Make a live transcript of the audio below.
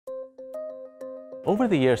Over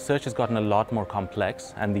the years, search has gotten a lot more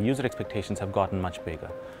complex and the user expectations have gotten much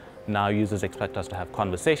bigger. Now users expect us to have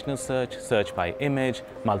conversational search, search by image,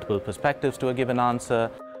 multiple perspectives to a given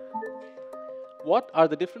answer. What are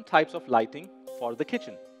the different types of lighting for the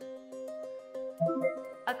kitchen?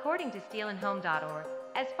 According to steelandhome.org,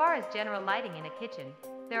 as far as general lighting in a kitchen,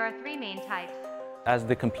 there are three main types. As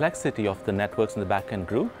the complexity of the networks in the backend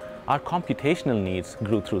grew, our computational needs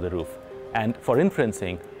grew through the roof. And for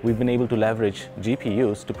inferencing, we've been able to leverage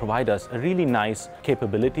GPUs to provide us a really nice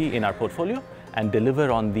capability in our portfolio and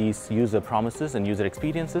deliver on these user promises and user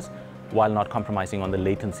experiences while not compromising on the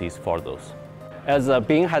latencies for those. As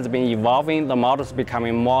Bing has been evolving, the models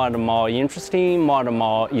becoming more and more interesting, more and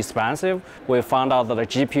more expensive. We found out that the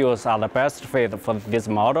GPUs are the best fit for these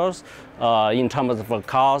models in terms of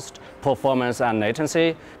cost, performance, and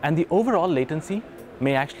latency. And the overall latency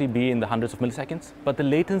may actually be in the hundreds of milliseconds, but the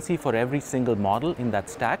latency for every single model in that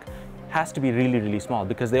stack has to be really, really small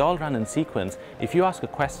because they all run in sequence. If you ask a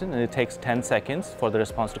question and it takes 10 seconds for the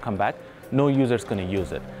response to come back, no user is going to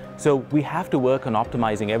use it. So we have to work on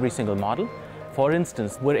optimizing every single model. For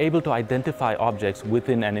instance, we're able to identify objects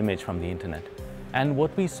within an image from the internet. And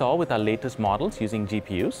what we saw with our latest models using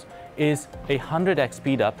GPUs is a 100x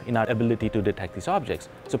speed up in our ability to detect these objects.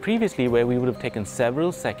 So previously, where we would have taken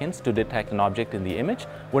several seconds to detect an object in the image,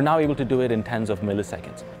 we're now able to do it in tens of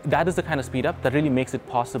milliseconds. That is the kind of speed up that really makes it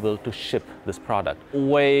possible to ship this product.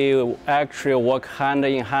 We actually work hand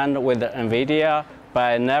in hand with NVIDIA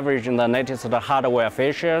by leveraging the latest hardware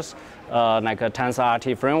features like a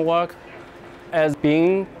TensorRT framework. As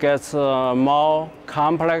Bing gets more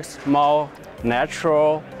complex, more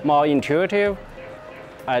natural, more intuitive,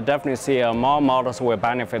 I definitely see more models will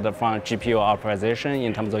benefit from GPU optimization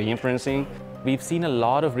in terms of inferencing. We've seen a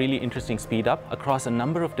lot of really interesting speed up across a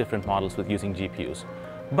number of different models with using GPUs.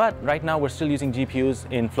 But right now we're still using GPUs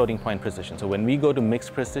in floating point precision. So when we go to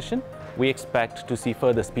mixed precision, we expect to see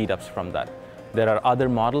further speed ups from that. There are other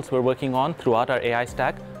models we're working on throughout our AI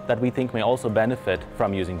stack that we think may also benefit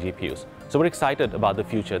from using GPUs. So we're excited about the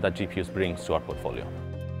future that GPUs brings to our portfolio.